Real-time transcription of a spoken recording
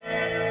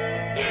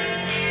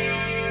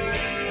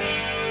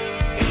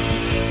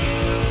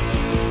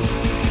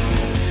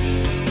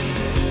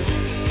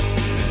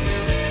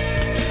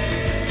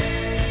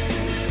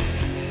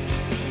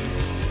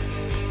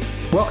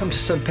Welcome to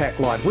SIM-PAC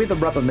Live, where the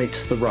rubber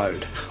meets the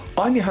road.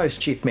 I'm your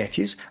host, Geoff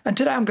Matthews, and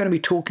today I'm going to be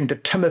talking to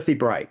Timothy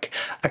Brake,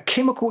 a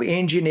chemical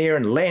engineer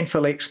and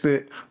landfill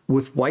expert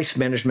with Waste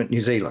Management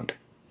New Zealand.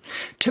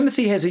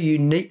 Timothy has a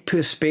unique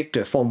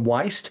perspective on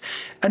waste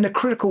and the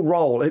critical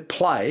role it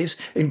plays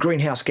in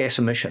greenhouse gas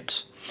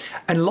emissions.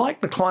 And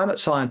like the climate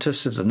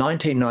scientists of the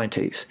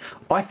 1990s,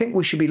 I think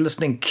we should be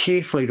listening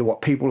carefully to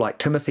what people like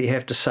Timothy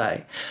have to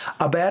say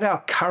about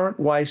our current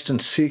waste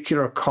and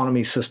circular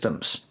economy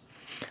systems.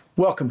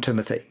 Welcome,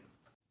 Timothy.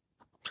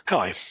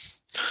 Hi.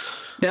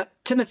 Now,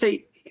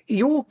 Timothy,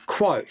 your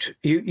quote,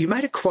 you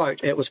made a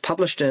quote, it was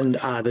published in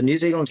the New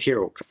Zealand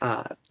Herald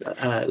a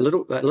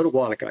little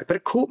while ago, but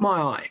it caught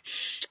my eye.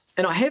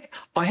 And I have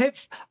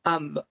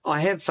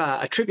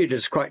attributed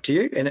this quote to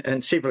you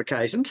in several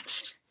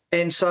occasions.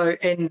 And so,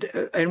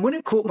 and when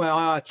it caught my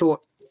eye, I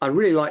thought I'd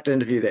really like to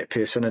interview that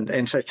person.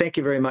 And so thank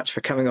you very much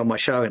for coming on my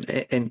show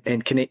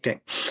and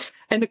connecting.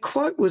 And the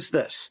quote was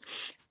this.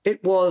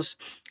 It was,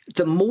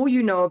 "The more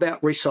you know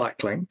about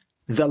recycling,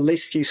 the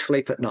less you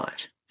sleep at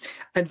night."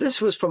 And this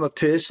was from a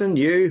person,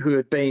 you, who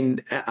had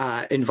been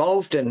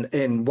involved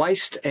in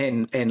waste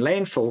and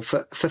landfill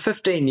for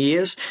 15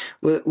 years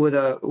with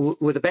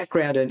a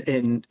background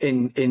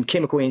in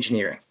chemical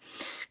engineering.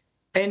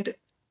 And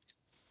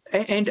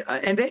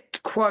that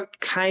quote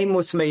came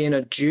with me in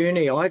a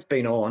journey I've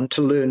been on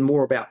to learn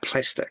more about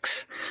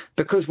plastics.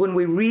 Because when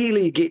we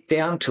really get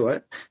down to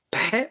it,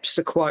 perhaps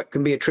the quote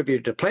can be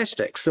attributed to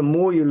plastics. The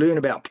more you learn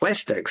about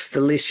plastics, the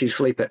less you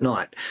sleep at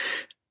night.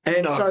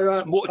 And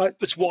no,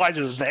 it's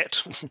wider than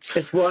that.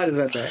 It's wider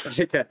than that.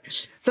 Okay.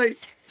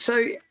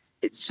 So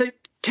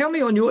tell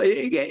me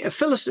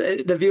fill us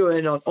the viewer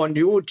in on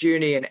your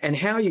journey and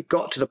how you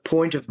got to the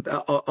point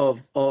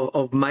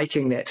of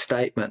making that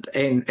statement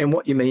and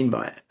what you mean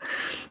by it.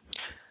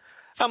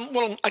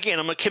 Well, again,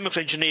 I'm a chemical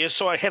engineer,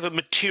 so I have a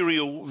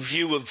material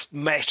view of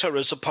matter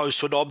as opposed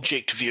to an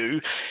object view.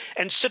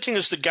 And sitting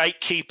as the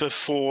gatekeeper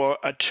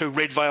to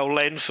Red Vale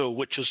Landfill,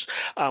 which is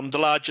the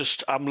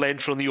largest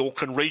landfill in the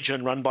Auckland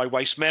region run by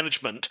Waste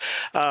Management,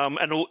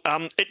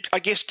 it, I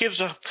guess,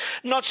 gives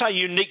not say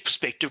unique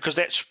perspective, because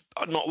that's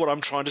not what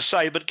I'm trying to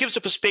say, but it gives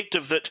a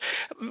perspective that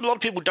a lot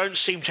of people don't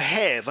seem to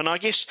have. And I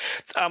guess,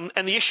 and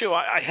the issue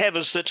I have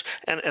is that,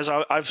 and as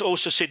I've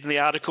also said in the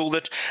article,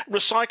 that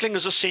recycling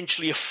is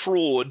essentially a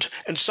fraud,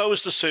 and so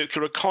is the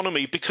circular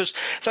economy, because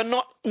they're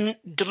not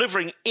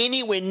delivering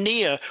anywhere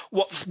near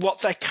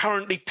what they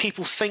currently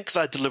people think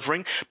they're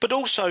delivering, but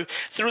also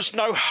there is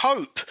no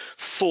hope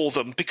for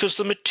them because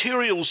the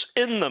materials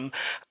in them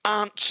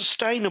aren't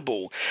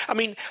sustainable. I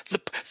mean,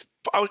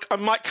 I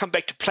might come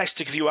back to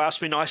plastic if you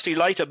ask me nicely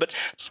later, but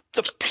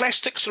the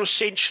plastics are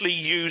essentially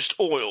used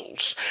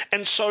oils.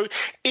 And so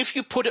if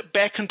you put it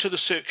back into the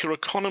circular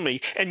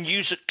economy and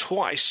use it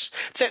twice,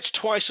 that's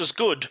twice as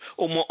good,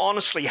 or more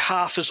honestly,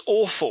 half as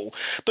awful.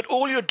 But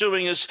all you're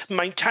doing is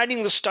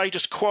maintaining the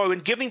status quo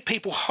and giving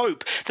people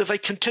hope that they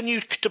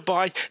continue to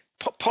buy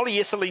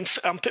polyethylene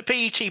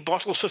PET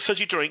bottles for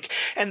fizzy drink,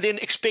 and then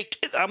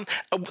expect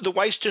the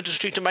waste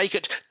industry to make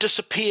it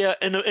disappear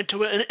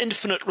into an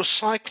infinite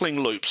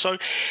recycling loop. So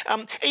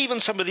even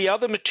some of the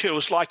other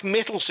materials like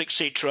metals,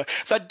 etc.,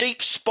 they're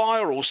deep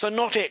spirals. They're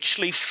not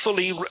actually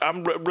fully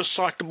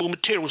recyclable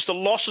materials. The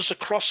losses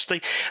across the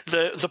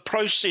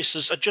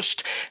processes are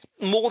just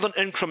more than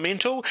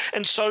incremental,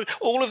 and so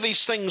all of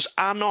these things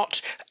are not.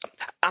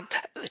 I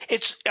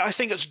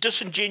think it's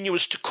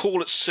disingenuous to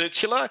call it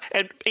circular,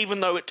 and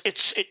even though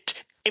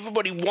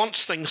everybody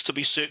wants things to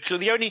be circular.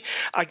 The only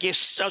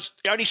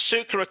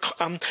circular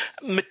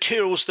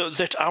materials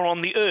that are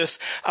on the earth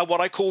are what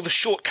I call the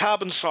short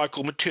carbon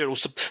cycle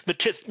materials, the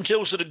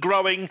materials that are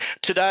growing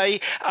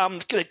today,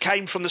 that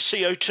came from the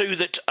CO2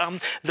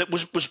 that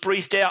was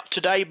breathed out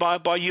today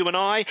by you and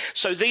I.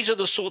 So these are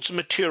the sorts of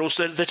materials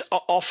that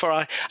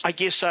offer, a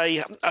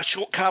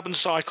short carbon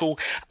cycle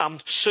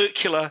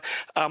circular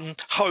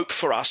hope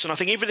for us. And I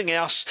think everything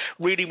else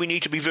really we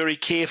need to be very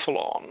careful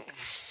on.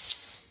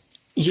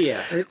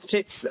 Yeah,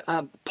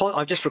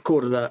 I've just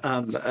recorded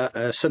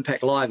a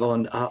SIM-PAC Live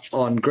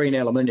on green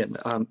aluminium,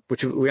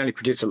 which we only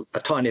produce a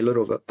tiny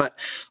little bit. But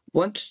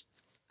once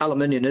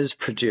aluminium is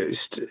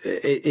produced,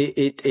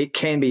 it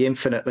can be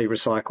infinitely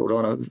recycled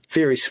on a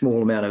very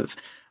small amount of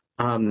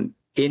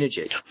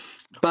energy.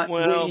 But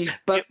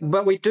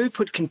we do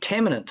put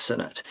contaminants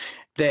in it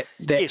that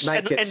yes,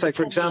 make it. So,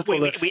 for example,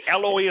 we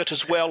alloy it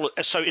as well.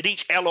 So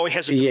each alloy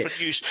has a different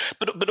use.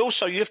 But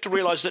also you have to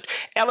realise that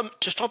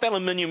to stop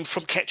aluminium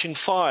from catching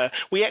fire,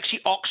 we actually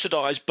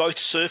oxidise both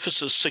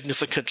surfaces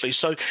significantly.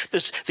 So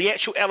the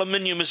actual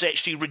aluminium is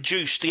actually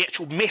reduced. The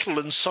actual metal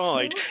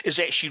inside is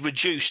actually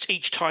reduced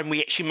each time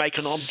we actually make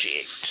an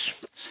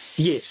object.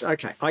 Yes.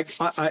 Okay. I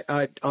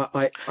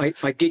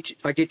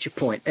get your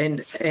point.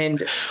 And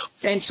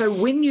so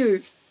when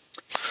you.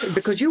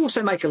 Because you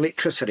also make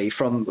electricity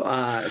from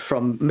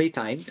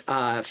methane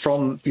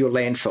from your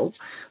landfill,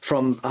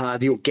 from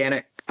the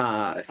organic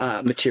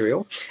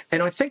material,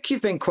 and I think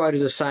you've been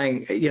quoted as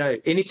saying,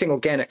 anything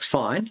organic's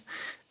fine,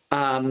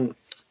 and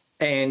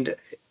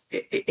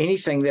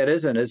anything that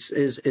isn't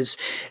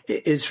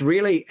is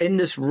really in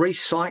this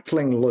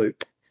recycling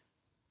loop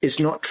is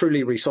not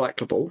truly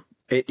recyclable.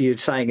 You're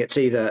saying it's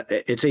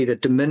either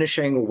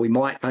diminishing, or we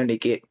might only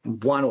get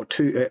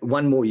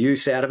one more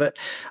use out of it.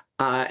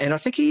 And I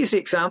think he used the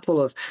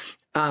example of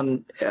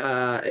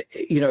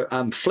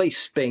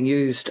fleece being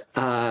used,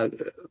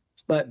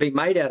 being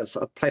made out of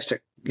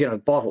plastic,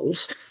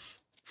 bottles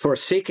for a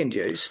second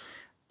use,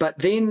 but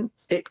then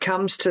it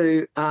comes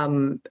to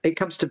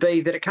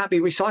be that it can't be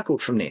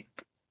recycled from then.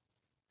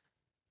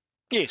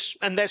 Yes,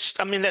 and that's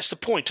the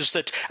point, is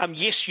that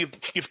yes,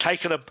 you've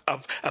taken a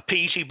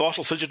PET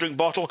bottle, fizzy drink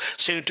bottle,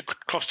 sent it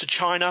across to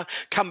China,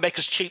 come back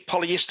as cheap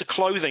polyester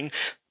clothing.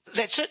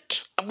 That's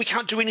it. And we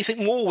can't do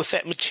anything more with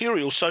that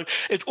material. So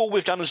all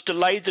we've done is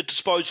delayed the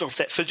disposal of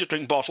that fizzy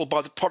drink bottle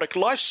by the product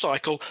life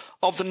cycle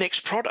of the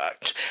next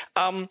product.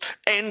 And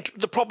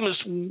the problem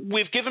is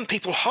we've given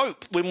people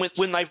hope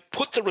when they've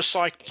put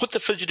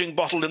the fizzy drink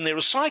bottle in their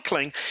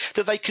recycling,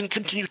 that they can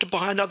continue to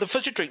buy another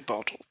fizzy drink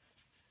bottle.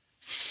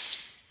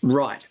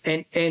 Right,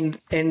 and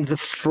the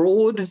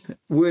fraud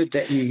word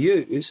that you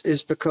use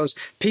is because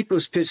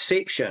people's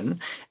perception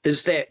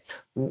is that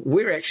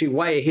we're actually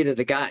way ahead of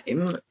the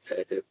game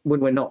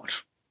when we're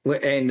not,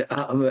 and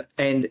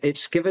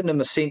it's given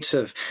them a sense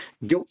of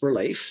guilt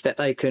relief that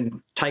they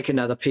can take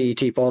another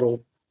PET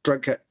bottle,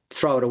 drink it,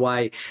 throw it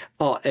away.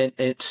 Oh, and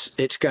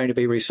it's going to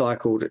be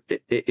recycled.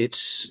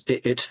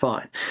 It's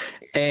fine,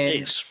 and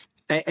yes.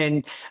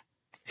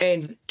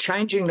 and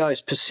changing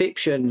those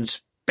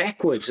perceptions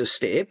backwards a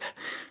step,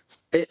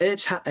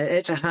 it's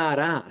a hard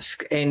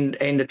ask, and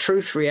the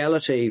truth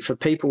reality for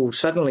people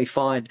suddenly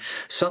find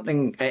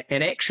something,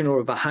 an action or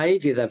a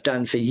behaviour they've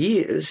done for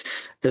years,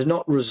 is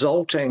not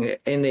resulting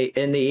in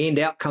the end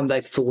outcome they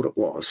thought it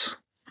was.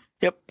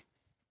 Yep.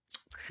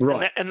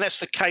 Right. And that's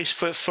the case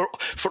for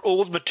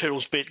all the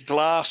materials, be it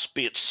glass,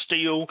 be it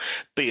steel,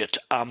 be it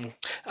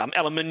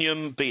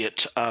aluminium, be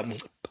it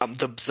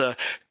the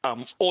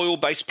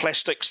oil-based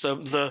plastics.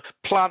 The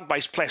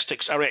plant-based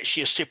plastics are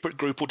actually a separate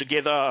group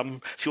altogether.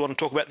 If you want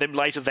to talk about them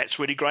later, that's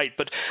really great.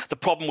 But the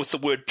problem with the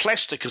word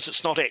plastic is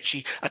it's not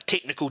actually a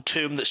technical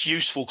term that's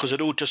useful, because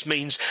it all just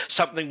means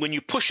something, when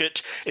you push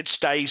it, it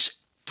stays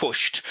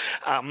pushed.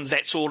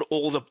 That's all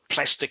the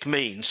plastic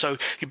means. So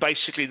you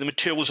basically, the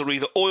materials are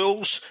either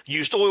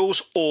used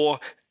oils,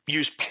 or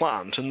used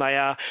plant, and they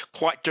are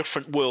quite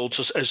different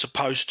worlds as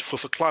opposed to for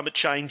climate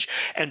change,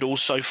 and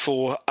also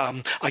for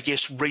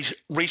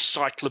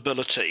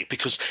recyclability,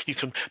 because you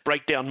can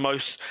break down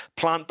most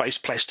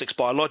plant-based plastics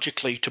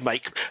biologically to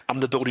make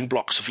the building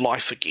blocks of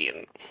life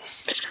again.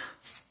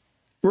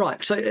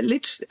 Right. So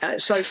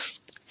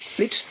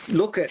let's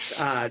look at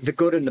the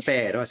good and the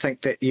bad. I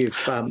think that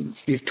you've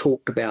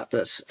talked about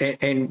this,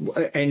 and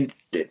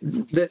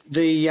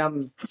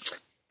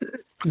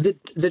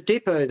the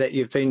depot that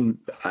you've been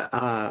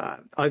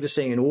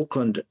overseeing in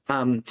Auckland,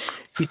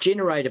 you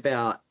generate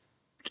about,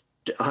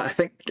 I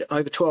think,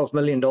 over $12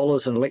 million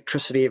in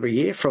electricity every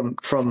year from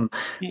 12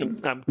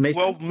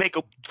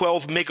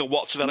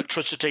 megawatts of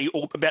electricity,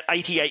 or about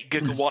 88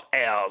 gigawatt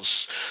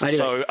hours.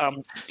 So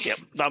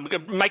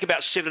make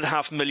about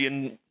 $7.5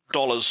 million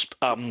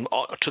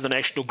to the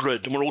national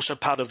grid, and we're also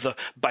part of the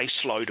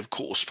base load, of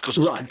course, because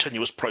it's a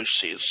continuous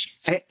process.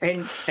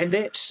 And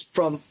that's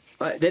from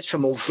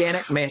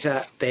organic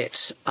matter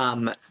that's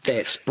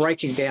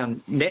breaking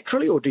down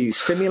naturally, or do you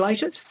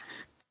stimulate it?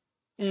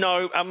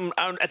 No,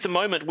 at the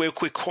moment we're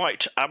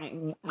quite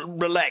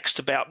relaxed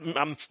about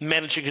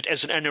managing it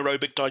as an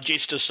anaerobic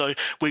digester, so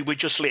we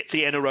just let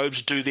the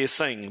anaerobes do their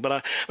thing.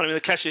 But the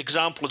classic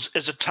example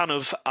is a ton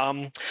of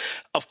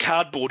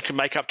cardboard can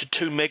make up to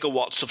 2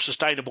 megawatts of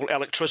sustainable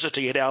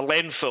electricity at our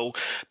landfill,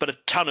 but a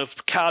ton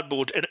of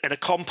cardboard in a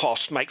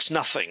compost makes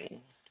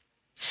nothing.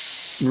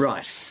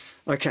 Right.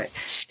 Okay,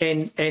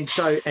 and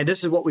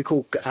this is what we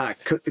call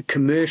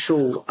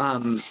commercial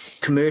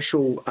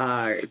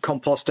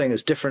composting,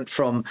 is different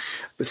from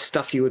the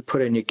stuff you would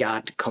put in your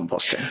garden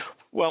composting.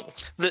 Well,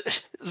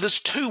 there's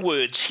two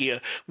words here.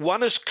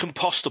 One is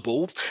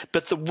compostable,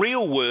 but the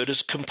real word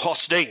is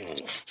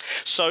composting.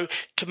 So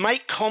to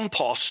make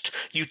compost,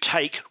 you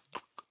take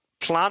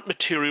plant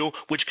material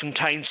which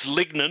contains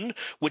lignin,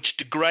 which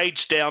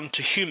degrades down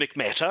to humic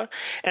matter,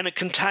 and it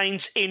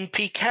contains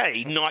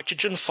NPK,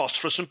 nitrogen,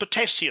 phosphorus, and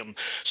potassium.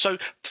 So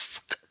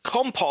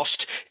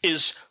compost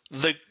is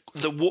the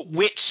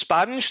wet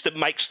sponge that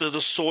makes the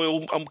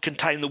soil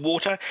contain the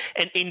water,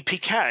 and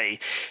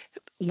NPK.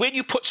 When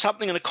you put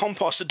something in a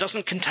compost that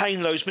doesn't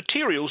contain those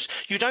materials,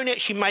 you don't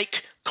actually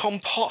make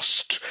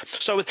compost.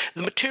 So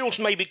the materials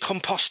may be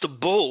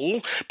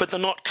compostable, but they're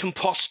not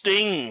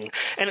composting.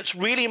 And it's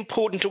really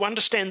important to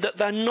understand that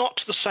they're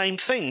not the same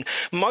thing.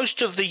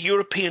 Most of the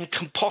European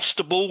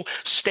compostable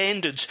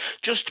standards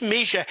just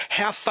measure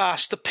how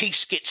fast the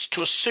piece gets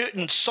to a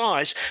certain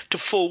size to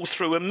fall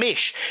through a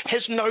mesh.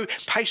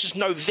 Places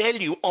no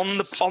value on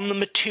the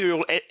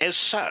material as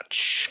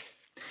such.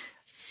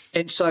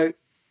 And so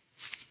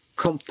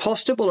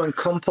compostable and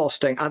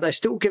composting, are they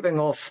still giving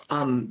off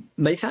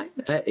methane?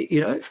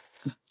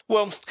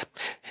 Well,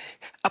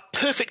 a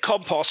perfect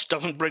compost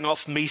doesn't bring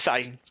off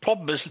methane.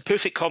 Problem is,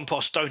 perfect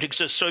composts don't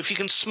exist. So if you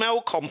can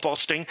smell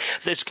composting,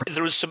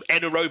 there is some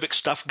anaerobic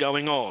stuff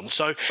going on.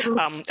 So,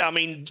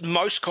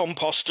 most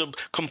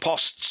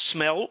composts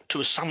smell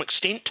to some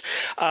extent,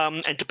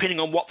 and depending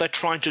on what they're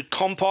trying to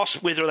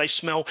compost, whether they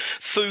smell,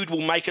 food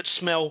will make it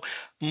smell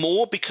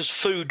more because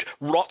food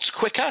rots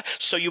quicker,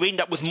 so you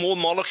end up with more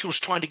molecules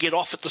trying to get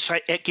out at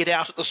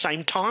the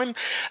same time.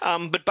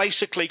 But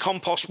basically,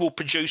 compost will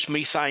produce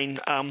methane.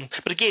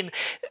 But again,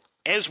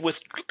 as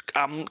with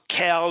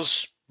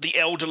cows, the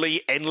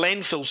elderly, and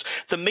landfills,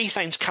 the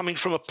methane's coming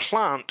from a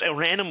plant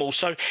or an animal,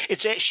 so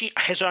it actually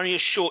has only a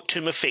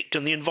short-term effect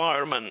in the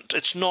environment.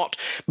 It's not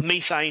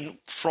methane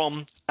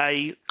from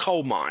a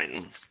coal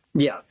mine.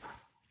 Yeah.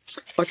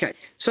 Okay.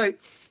 So,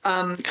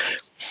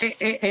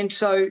 and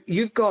so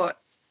you've got,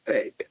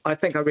 I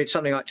think I read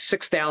something like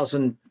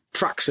 6,000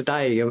 trucks a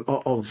day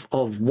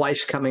of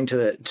waste coming to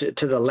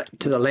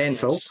the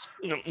landfill.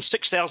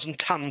 6,000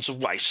 tons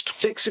of waste.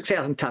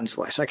 6,000 tons of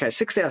waste. Okay,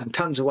 6,000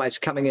 tons of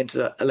waste coming into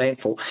the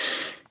landfill.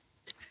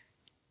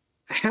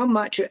 How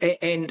much,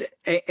 and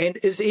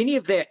is any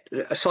of that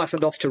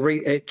siphoned off to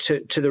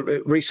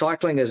the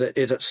recycling? Is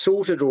it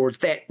sorted, or is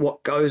that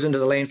what goes into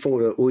the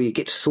landfill, or you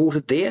get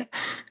sorted there?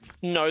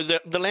 No, the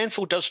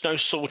landfill does no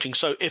sorting.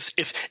 So if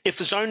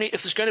there's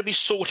going to be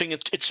sorting,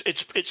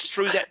 it's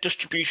through that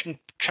distribution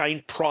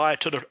chain prior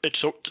to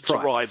its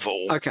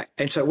arrival. Okay,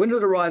 and so when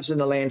it arrives in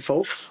the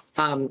landfill,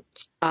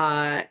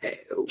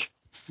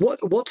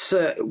 what's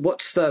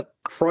the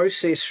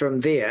process from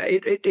there?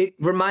 It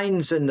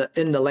remains in the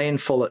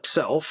landfill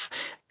itself,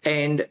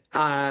 and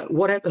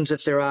what happens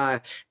if there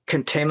are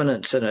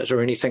contaminants in it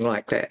or anything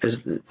like that?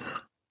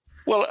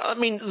 Well, I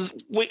mean,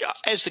 we,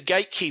 as the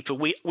gatekeeper,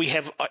 we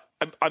have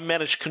I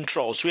manage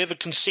controls. We have a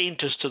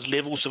consent as to the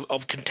levels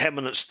of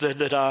contaminants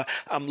that are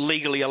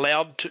legally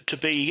allowed to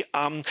be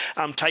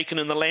taken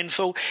in the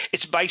landfill.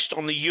 It's based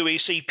on the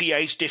US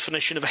EPA's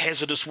definition of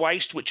hazardous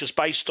waste, which is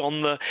based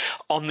on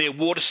their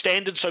water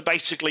standards. So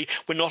basically,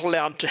 we're not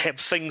allowed to have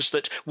things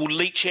that will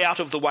leach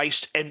out of the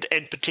waste and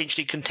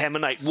potentially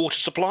contaminate water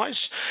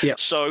supplies. Yep.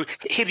 So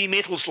heavy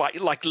metals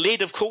like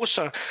lead, of course,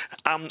 are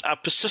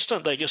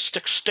persistent. They just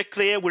stick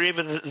there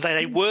wherever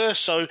they were.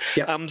 So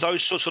yep.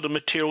 Those sorts of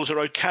materials are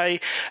okay.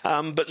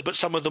 But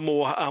some of the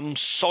more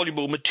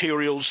soluble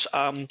materials,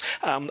 we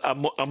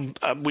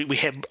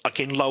have,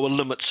 again, lower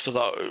limits for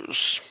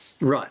those.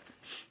 Right.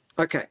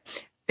 Okay.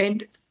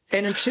 And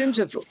in terms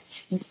of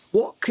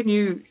what can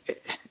you,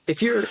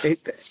 if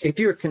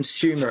you're a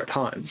consumer at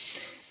home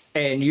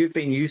and you've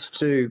been used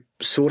to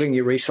sorting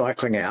your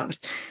recycling out,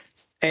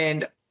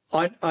 and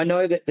I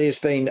know that there's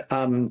been,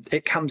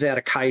 it comes out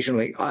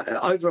occasionally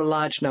over a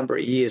large number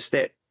of years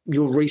that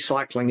your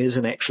recycling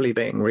isn't actually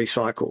being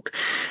recycled.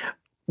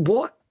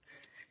 What,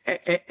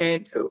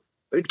 and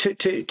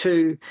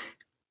to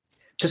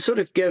sort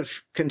of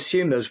give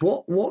consumers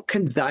what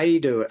can they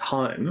do at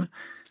home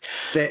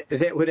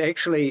that would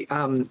actually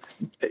enable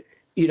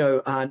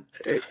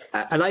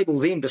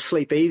them to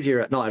sleep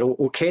easier at night,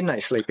 or can they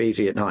sleep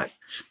easy at night?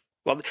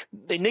 Well,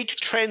 they need to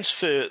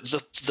transfer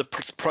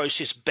the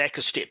process back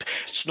a step.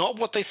 It's not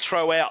what they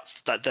throw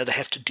out that they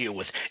have to deal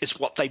with. It's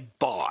what they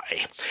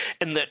buy.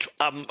 And that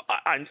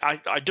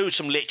I do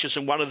some lectures,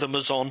 and one of them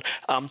is on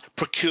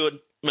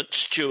procurement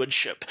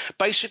stewardship.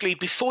 Basically,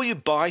 before you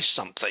buy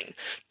something,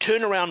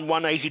 turn around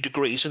 180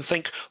 degrees and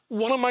think,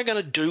 what am I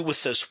going to do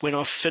with this when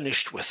I've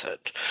finished with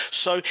it?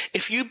 So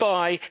if you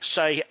buy,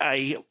 say,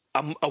 a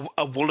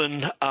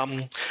woolen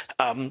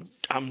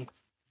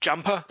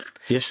jumper,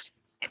 yes.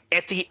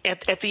 At the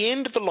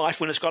end of the life,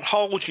 when it's got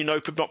holes, you're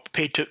not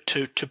prepared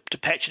to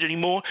patch it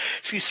anymore.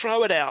 If you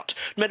throw it out,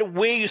 no matter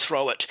where you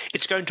throw it,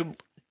 it's going to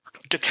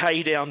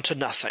decay down to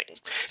nothing.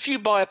 If you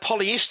buy a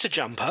polyester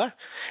jumper,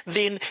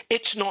 then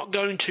it's not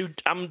going to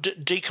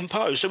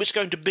decompose. So it's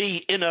going to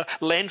be in a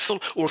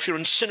landfill, or if you're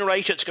an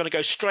incinerator, it's going to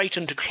go straight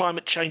into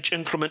climate change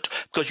increment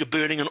because you're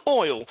burning an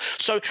oil.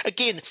 So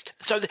again,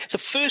 the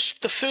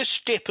first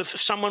step if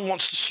someone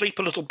wants to sleep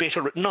a little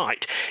better at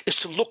night is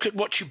to look at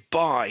what you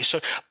buy. So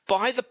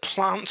buy the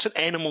plants and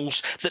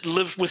animals that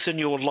live within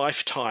your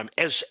lifetime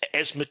as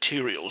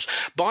materials.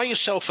 Buy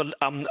yourself a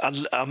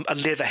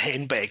leather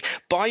handbag.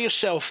 Buy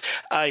yourself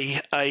a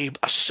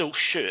silk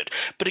shirt.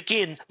 But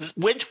again,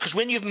 because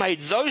when you've made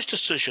those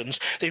decisions,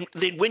 then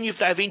when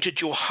they've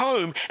entered your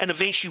home and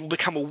eventually will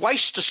become a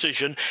waste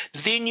decision,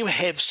 then you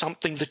have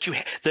something that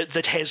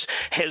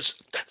has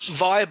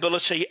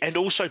viability and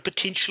also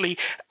potentially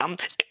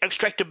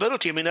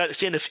extractability. I mean,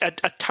 again,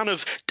 a ton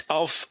of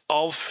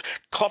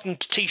cotton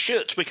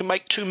T-shirts we can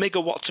make 2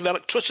 megawatts of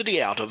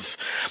electricity out of.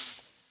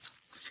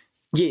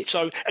 Yes.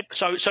 So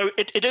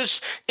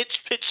it's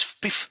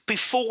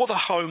before the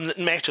home that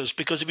matters,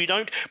 because if you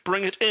don't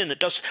bring it in,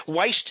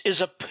 waste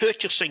is a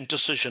purchasing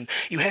decision.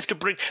 You have to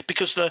bring,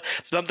 because the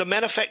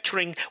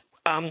manufacturing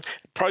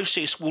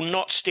process will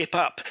not step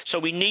up. So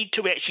we need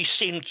to actually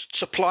send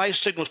supply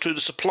signals through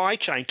the supply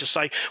chain to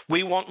say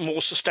we want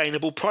more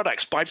sustainable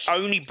products by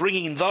only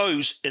bringing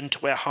those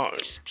into our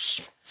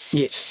homes.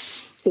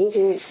 Yes.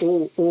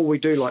 or we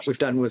do like we've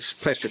done with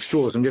plastic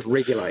straws and just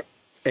regulate.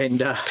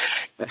 And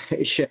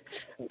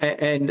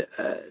and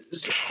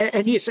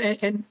yes,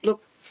 and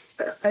look,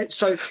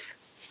 so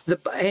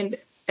and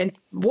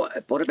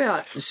what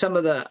about some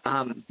of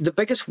the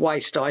biggest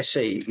waste I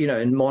see,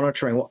 in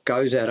monitoring what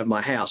goes out of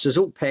my house is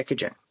all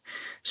packaging.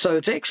 So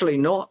it's actually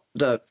not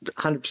the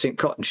 100%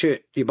 cotton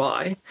shirt you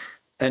buy.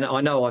 And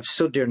I know I've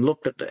stood there and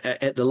looked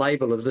at the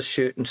label of this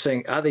shirt and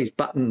saying, are these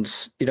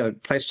buttons,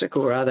 plastic,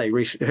 or are they,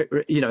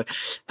 a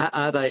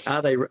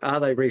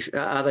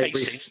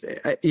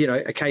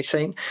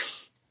casein?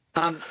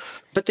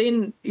 But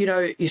then,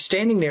 you're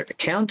standing there at the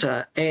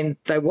counter and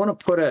they want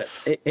to put it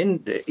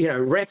in,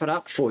 wrap it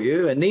up for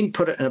you and then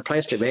put it in a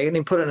plastic bag and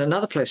then put it in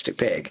another plastic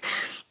bag.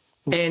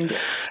 And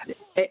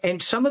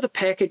some of the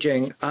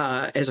packaging,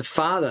 as a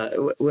father,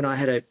 when I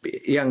had a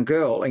young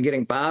girl and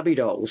getting Barbie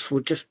dolls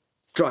would just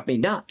drive me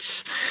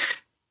nuts.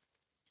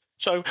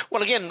 So,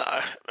 well, again,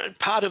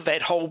 part of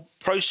that whole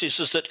process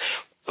is that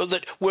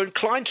we're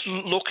inclined to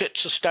look at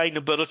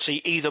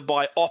sustainability either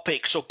by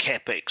OPEX or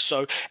CAPEX.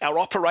 So our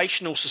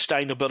operational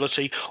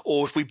sustainability,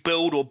 or if we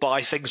build or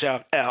buy things,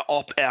 our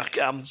CAPEX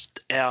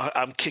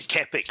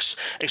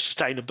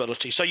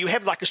sustainability. So you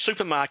have like a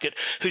supermarket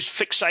who's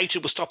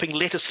fixated with stopping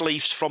lettuce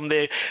leaves from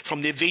their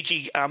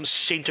veggie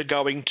centre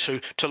going to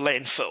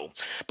landfill.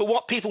 But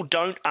what people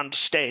don't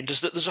understand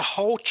is that there's a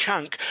whole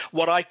chunk,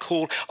 what I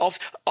call of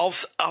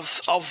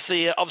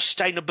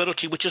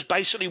sustainability, which is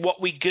basically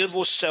what we give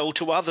or sell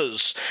to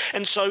others.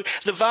 And so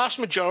the vast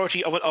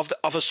majority of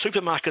a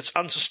supermarket's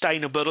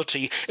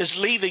unsustainability is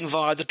leaving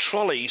via the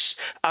trolleys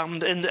from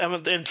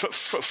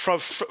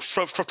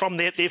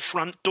their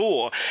front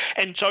door.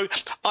 And so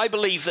I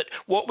believe that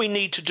what we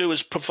need to do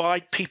is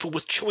provide people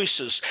with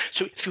choices.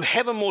 So if you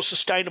have a more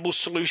sustainable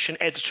solution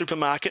at the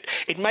supermarket,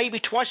 it may be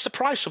twice the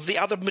price of the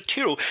other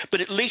material, but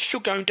at least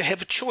you're going to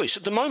have a choice.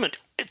 At the moment,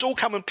 it's all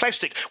come in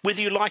plastic,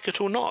 whether you like it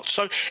or not.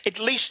 So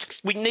at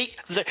least we need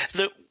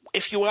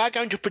if you are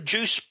going to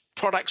produce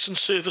products and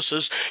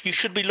services, you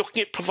should be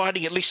looking at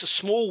providing at least a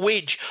small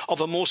wedge of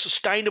a more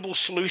sustainable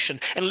solution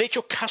and let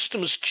your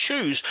customers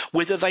choose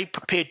whether they're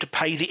prepared to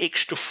pay the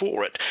extra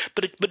for it.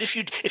 But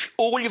if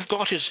all you've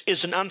got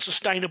is an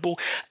unsustainable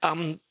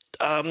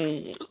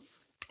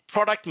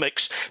product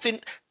mix,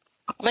 then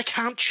they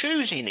can't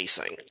choose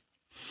anything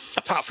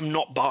apart from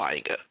not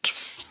buying it.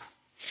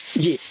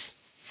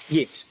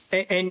 Yes,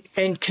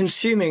 and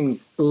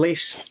consuming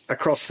less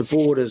across the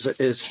board is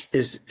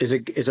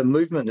a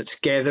movement that's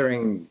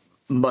gathering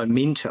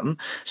momentum,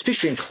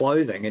 especially in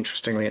clothing.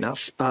 Interestingly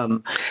enough,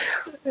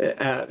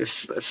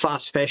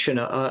 fast fashion.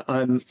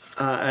 And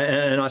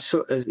I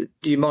saw,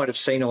 you might have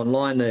seen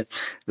online the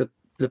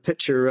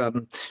picture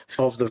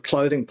of the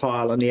clothing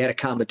pile in the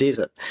Atacama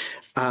Desert,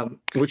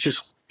 which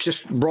is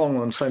just wrong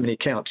on so many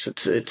counts.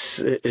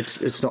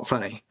 It's not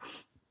funny.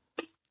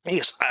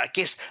 Yes, I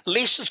guess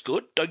less is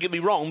good, don't get me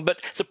wrong,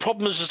 but the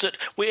problem is that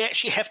we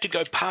actually have to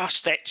go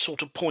past that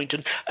sort of point.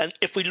 And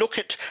if we look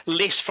at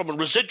less from a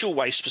residual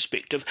waste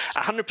perspective,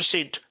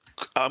 100%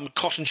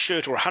 cotton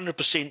shirt or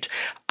 100%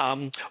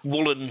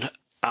 woolen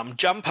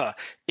jumper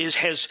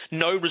has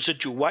no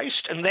residual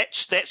waste, and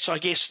that's I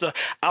guess the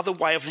other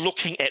way of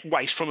looking at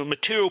waste from a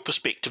material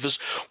perspective is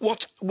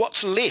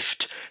what's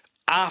left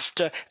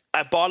after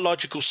a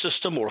biological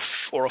system or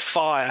a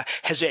fire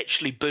has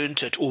actually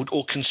burnt it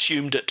or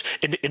consumed it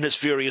in its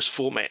various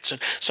formats. And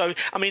so,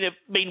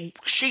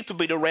 sheep have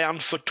been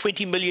around for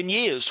 20 million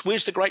years.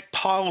 Where's the great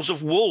piles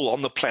of wool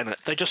on the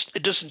planet?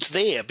 It isn't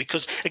there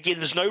because, again,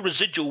 there's no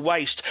residual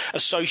waste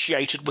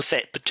associated with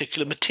that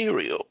particular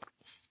material.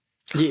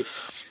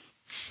 Yes.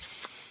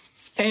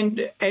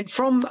 And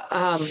from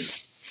and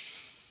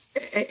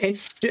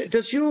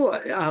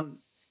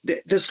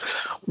does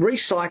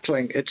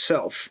recycling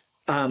itself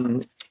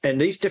and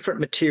these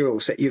different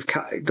materials that you've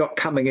got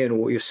coming in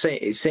or you're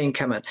seeing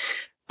come in,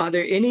 are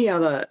there any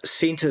other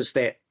centres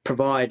that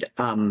provide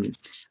a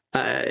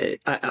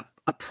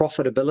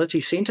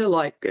profitability centre?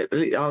 Like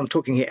I'm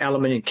talking here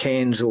aluminium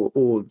cans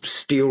or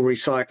steel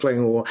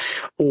recycling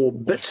or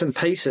bits and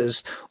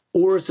pieces,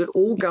 or is it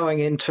all going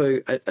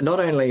into not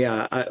only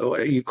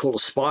what you call a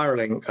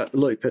spiralling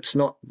loop? It's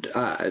not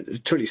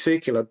truly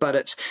circular, but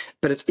it's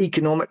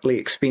economically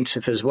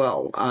expensive as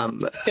well.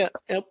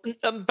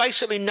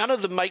 Basically, none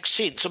of them make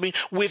sense.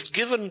 We've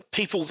given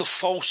people the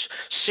false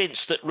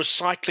sense that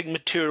recycling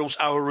materials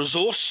are a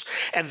resource,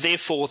 and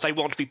therefore they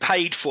want to be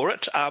paid for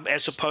it,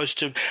 as opposed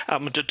to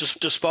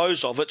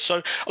dispose of it.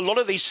 So a lot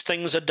of these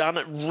things are done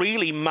at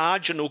really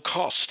marginal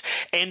cost,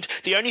 and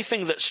the only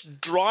thing that's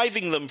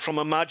driving them from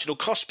a marginal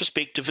cost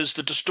perspective is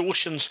the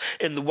distortions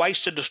in the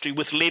waste industry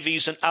with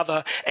levies and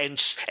other and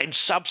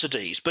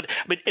subsidies. But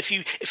if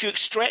you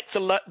extract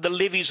the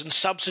levies and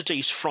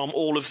subsidies from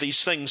all of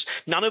these things,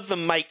 none of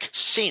them make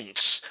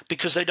sense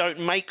because they don't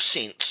make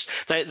sense.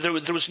 There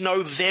is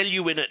no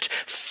value in it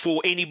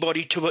for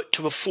anybody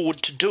to afford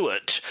to do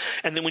it.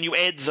 And then when you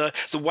add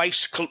the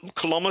waste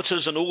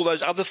kilometres and all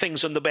those other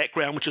things in the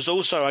background, which is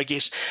also, I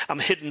guess,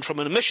 hidden from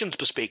an emissions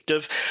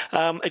perspective,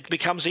 it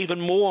becomes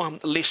even more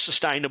less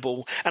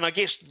sustainable. And I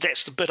guess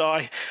that's the bit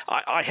I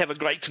have a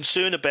great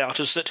concern about,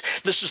 is that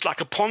this is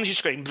like a Ponzi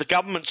scheme. The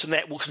governments and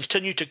that will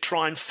continue to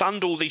try and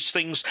fund all these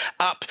things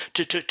up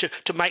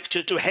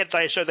to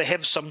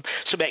have some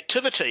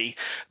activity,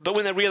 but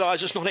when they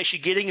realise it's not actually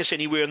getting us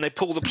anywhere and they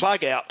pull the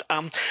plug out,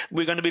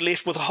 we're going to be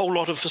left with a whole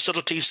lot of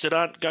facilities that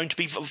aren't going to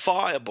be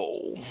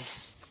viable.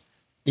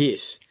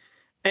 Yes,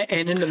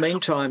 and in the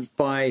meantime,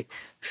 by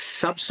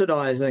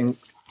subsidising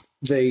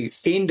the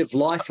end of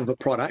life of a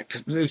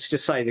product, let's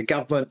just say the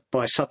government,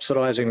 by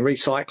subsidising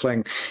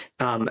recycling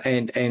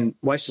and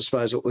waste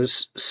disposal,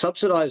 was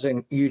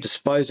subsidising you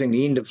disposing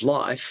the end of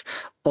life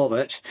of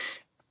it,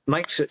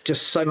 makes it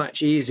just so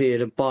much easier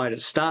to buy to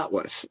start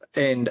with.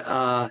 And,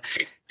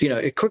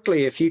 it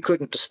quickly, if you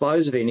couldn't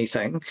dispose of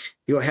anything,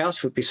 your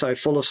house would be so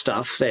full of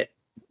stuff that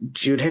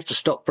you'd have to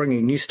stop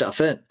bringing new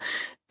stuff in.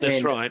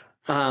 That's right.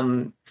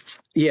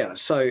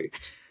 So...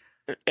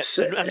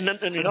 And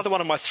another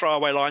one of my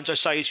throwaway lines I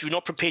say is, if you're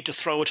not prepared to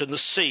throw it in the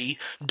sea,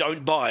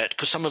 don't buy it,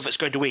 because some of it's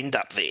going to end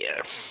up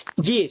there.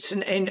 Yes,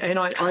 and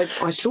I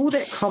saw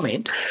that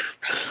comment,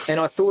 and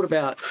I thought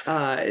about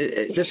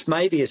this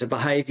maybe as a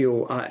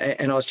behavioural,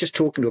 and I was just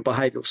talking to a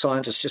behavioural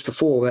scientist just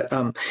before, but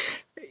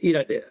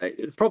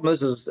the problem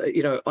is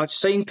I've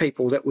seen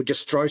people that would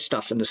just throw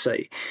stuff in the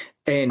sea,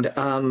 and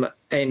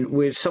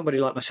where somebody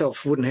like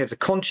myself wouldn't have the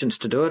conscience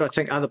to do it. I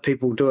think other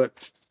people do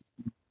it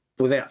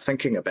without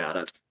thinking about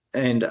it.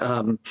 And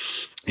so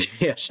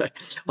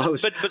I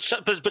was.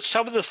 But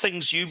some of the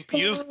things you've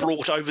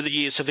brought over the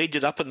years have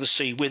ended up in the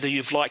sea, whether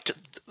you've liked it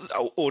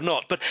or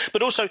not.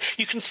 But also,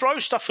 you can throw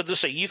stuff in the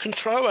sea. You can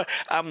throw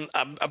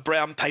a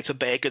brown paper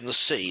bag in the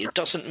sea. It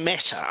doesn't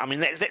matter. I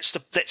mean, that's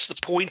the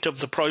point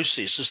of the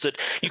process, is that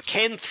you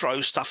can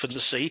throw stuff in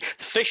the sea.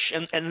 Fish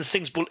and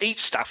things will eat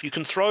stuff. You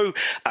can throw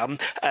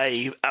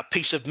a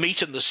piece of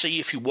meat in the sea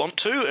if you want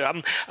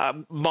to,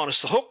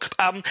 minus the hook,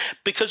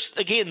 because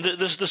again,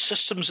 the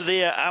systems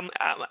there are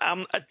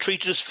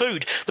treated as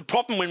food. The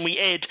problem when we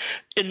add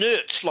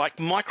inerts like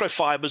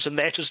microfibers and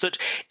that is that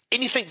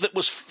anything that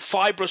was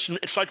fibrous and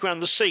floating around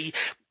the sea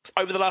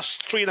over the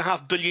last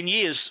 3.5 billion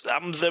years,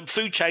 the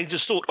food chain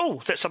just thought,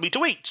 oh, that's something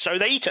to eat, so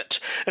they eat it,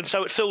 and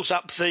so it fills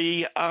up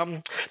the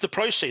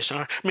process. And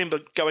I remember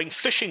going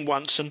fishing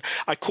once, and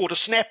I caught a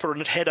snapper,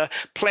 and it had a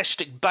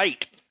plastic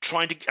bait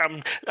trying to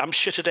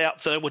shit it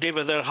out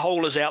whatever the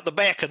hole is out the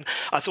back, and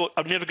I thought,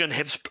 I'm never going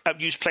to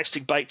use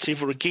plastic baits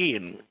ever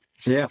again.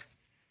 Yeah.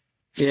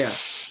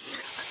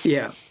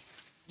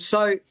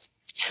 So,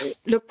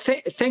 look,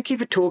 thank you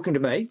for talking to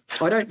me.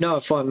 I don't know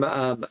if I'm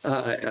going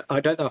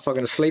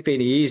to sleep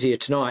any easier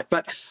tonight,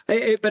 but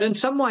in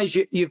some ways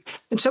you've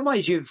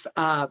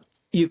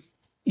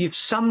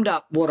summed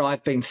up what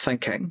I've been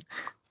thinking.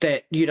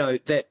 That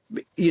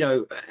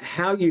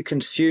how you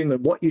consume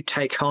and what you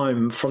take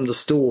home from the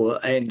store,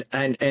 and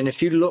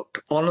if you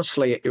look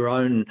honestly at your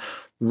own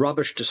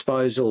rubbish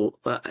disposal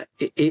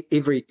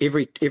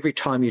every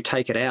time you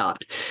take it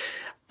out,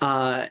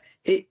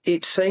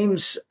 it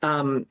seems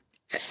our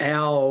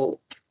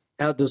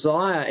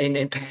desire,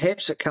 and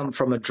perhaps it come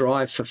from a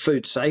drive for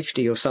food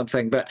safety or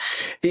something, but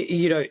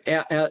there's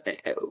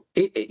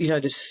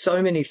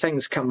so many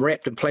things come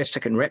wrapped in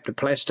plastic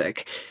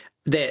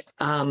that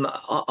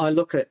I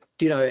look at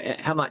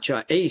how much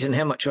I eat and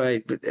how much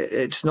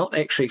it's not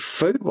actually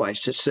food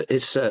waste,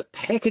 it's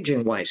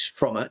packaging waste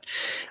from it.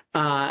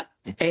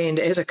 And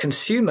as a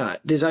consumer,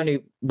 there's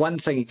only one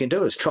thing you can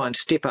do, is try and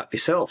step up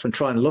yourself and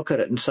try and look at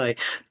it and say,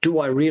 do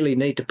I really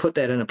need to put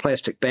that in a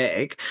plastic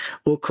bag,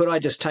 or could I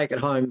just take it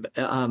home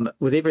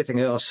with everything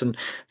else, and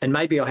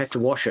maybe I have to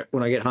wash it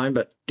when I get home,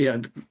 but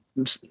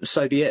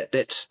so be it.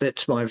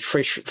 That's my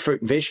fresh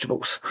fruit and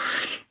vegetables.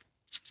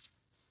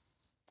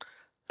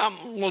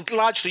 Well,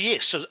 largely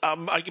yes.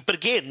 But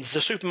again,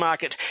 the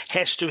supermarket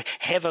has to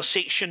have a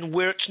section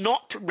where it's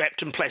not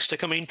wrapped in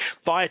plastic. I mean,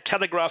 buy a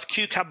Telegraph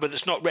cucumber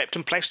that's not wrapped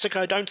in plastic,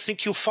 I don't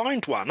think you'll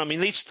find one. I mean,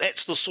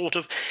 that's the sort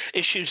of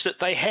issues that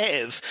they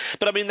have.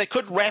 But I mean, they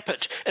could wrap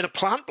it in a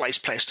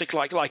plant-based plastic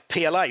like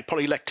PLA,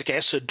 polylactic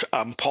acid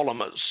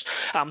polymers.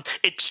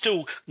 It's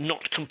still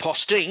not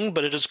composting,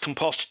 but it is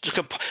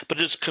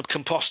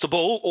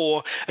compostable.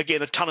 Or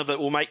again, a ton of it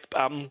will make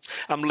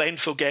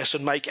landfill gas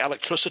and make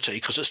electricity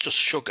because it's just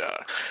sugar.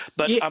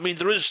 But yeah. I mean,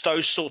 there is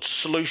those sorts of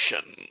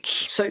solutions.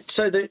 So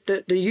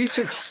the use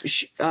of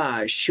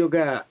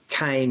sugar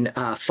cane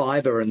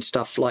fibre and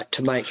stuff, like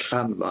to make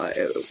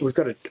we've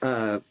got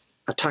a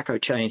taco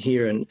chain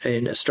here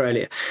in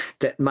Australia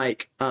that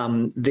make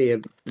their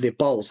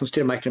bowls,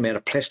 instead of making them out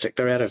of plastic,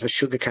 they're out of a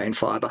sugarcane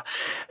fibre.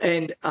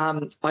 And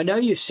I know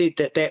you said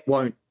that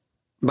won't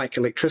make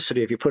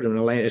electricity if you put it in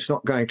the land. It's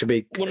not going to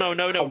be. Well,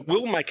 no. It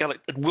will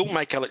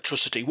make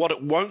electricity. What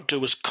it won't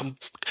do is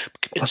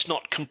it's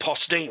not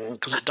composting,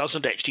 because it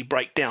doesn't actually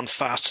break down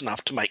fast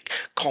enough to make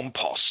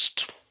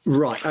compost.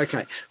 Right.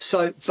 Okay.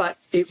 So, but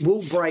it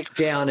will break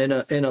down in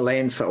a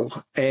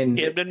landfill, and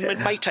yeah, it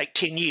may take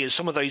 10 years.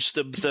 Some of those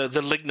the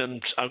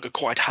lignins are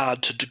quite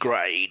hard to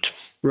degrade.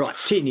 Right,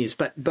 10 years,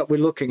 but we're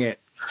looking at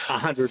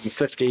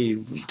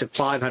 150 to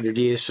 500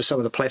 years for some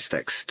of the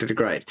plastics to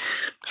degrade.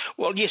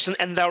 Well, yes,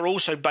 and they're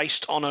also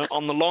based on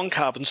the long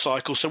carbon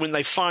cycle. So when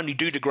they finally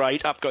do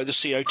degrade, up go the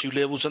CO2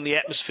 levels in the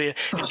atmosphere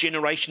in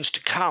generations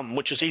to come,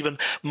 which is even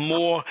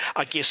more,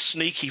 I guess,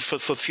 sneaky for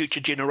future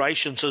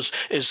generations.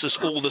 Is this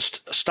all this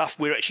stuff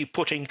we're actually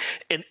putting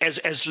in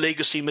as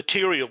legacy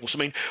materials? I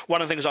mean,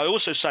 one of the things I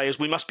also say is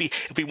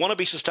if we want to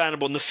be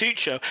sustainable in the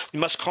future, we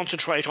must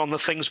concentrate on the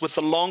things with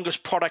the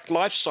longest product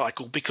life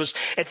cycle, because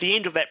at the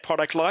end of that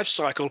product life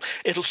cycle,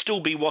 it'll still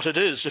be what it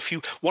is. If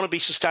you want to be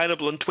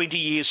sustainable in 20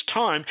 years'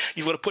 time,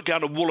 you've got to put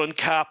down a woolen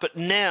carpet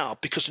now,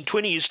 because in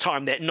 20 years'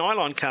 time, that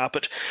nylon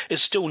carpet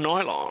is still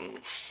nylon.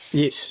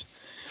 Yes.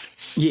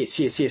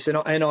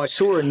 And I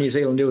saw in New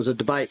Zealand there was a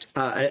debate,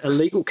 a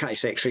legal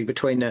case actually,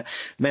 between the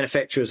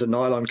manufacturers of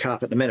nylon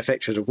carpet and the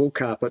manufacturers of wool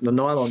carpet, and the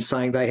nylon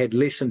saying they had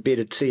less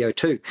embedded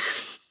CO2,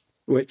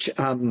 which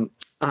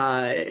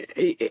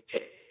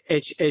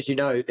as you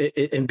know,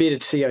 it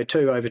embedded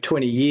CO2 over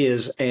 20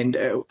 years, and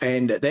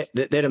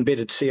that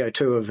embedded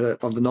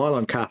CO2 of the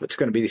nylon carpet is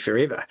going to be there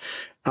forever.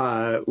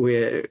 I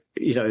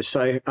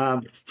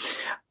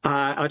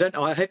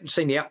haven't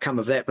seen the outcome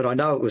of that, but I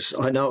know it was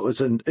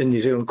in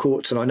New Zealand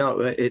courts, and I know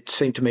it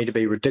seemed to me to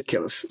be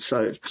ridiculous.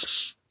 So.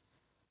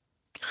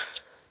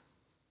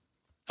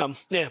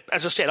 Yeah,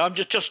 as I said, I'm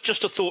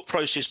just a thought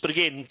process. But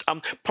again,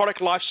 product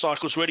life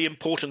cycle is really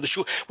important.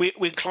 We're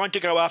inclined to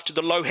go after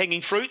the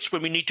low-hanging fruits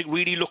when we need to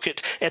really look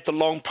at the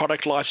long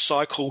product life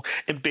cycle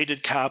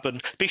embedded carbon,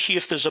 especially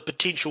if there's a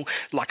potential,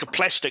 like a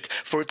plastic,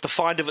 for it the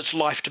find of its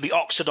life to be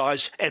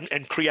oxidized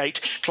and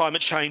create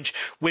climate change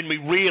when we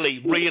really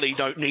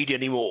don't need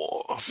any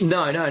more.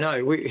 No.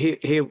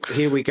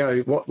 Here we go.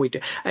 What we do,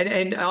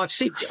 and I've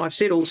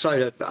said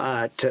also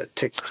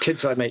to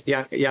kids I meet,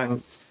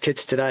 young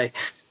kids today.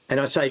 And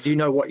I say, do you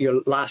know what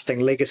your lasting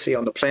legacy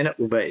on the planet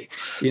will be?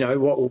 You know,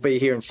 what will be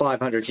here in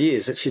 500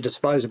 years? It's your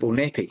disposable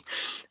nappy.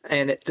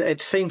 And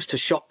it seems to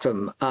shock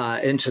them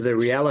into the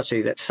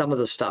reality that some of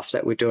the stuff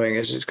that we're doing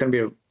is going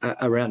to be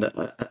around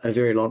a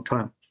very long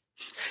time.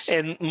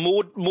 And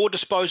more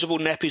disposable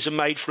nappies are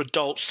made for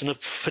adults than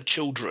for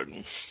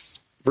children.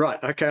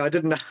 Right. Okay. I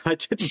didn't know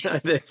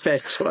that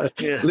fact. So I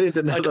learned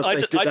another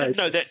thing today. I didn't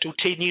know that till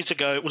 10 years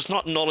ago. It was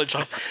not knowledge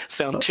I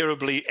found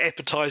terribly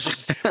appetising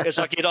as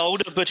I get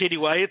older. But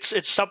anyway,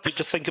 it's something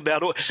to think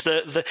about.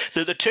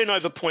 The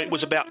turnover point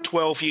was about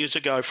 12 years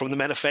ago from the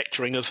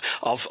manufacturing of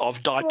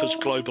diapers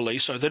globally.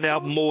 So there now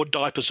more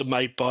diapers are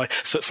made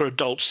for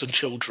adults than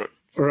children.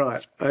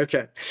 Right.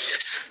 Okay.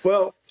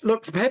 Well,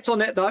 look, perhaps on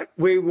that note,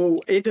 we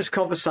will end this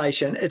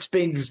conversation. It's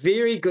been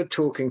very good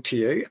talking to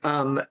you.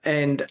 And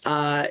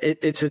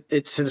it's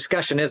a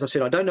discussion. As I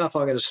said, I don't know if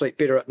I'm going to sleep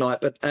better at night,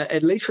 but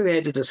at least we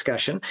had a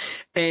discussion.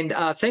 And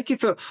thank you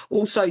for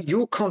also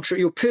your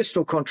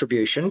personal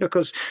contribution,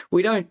 because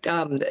we don't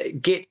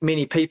get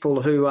many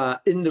people who are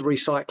in the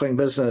recycling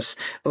business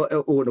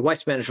or the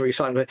waste management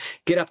recycling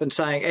get up and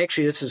saying,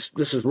 actually, this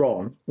is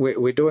wrong.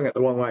 We're doing it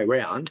the wrong way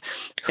around.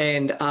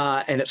 And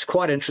it's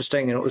quite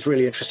interesting, and it was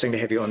really interesting to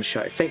have you on the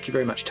show. Thank you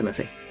very much,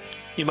 Timothy.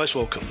 You're most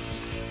welcome.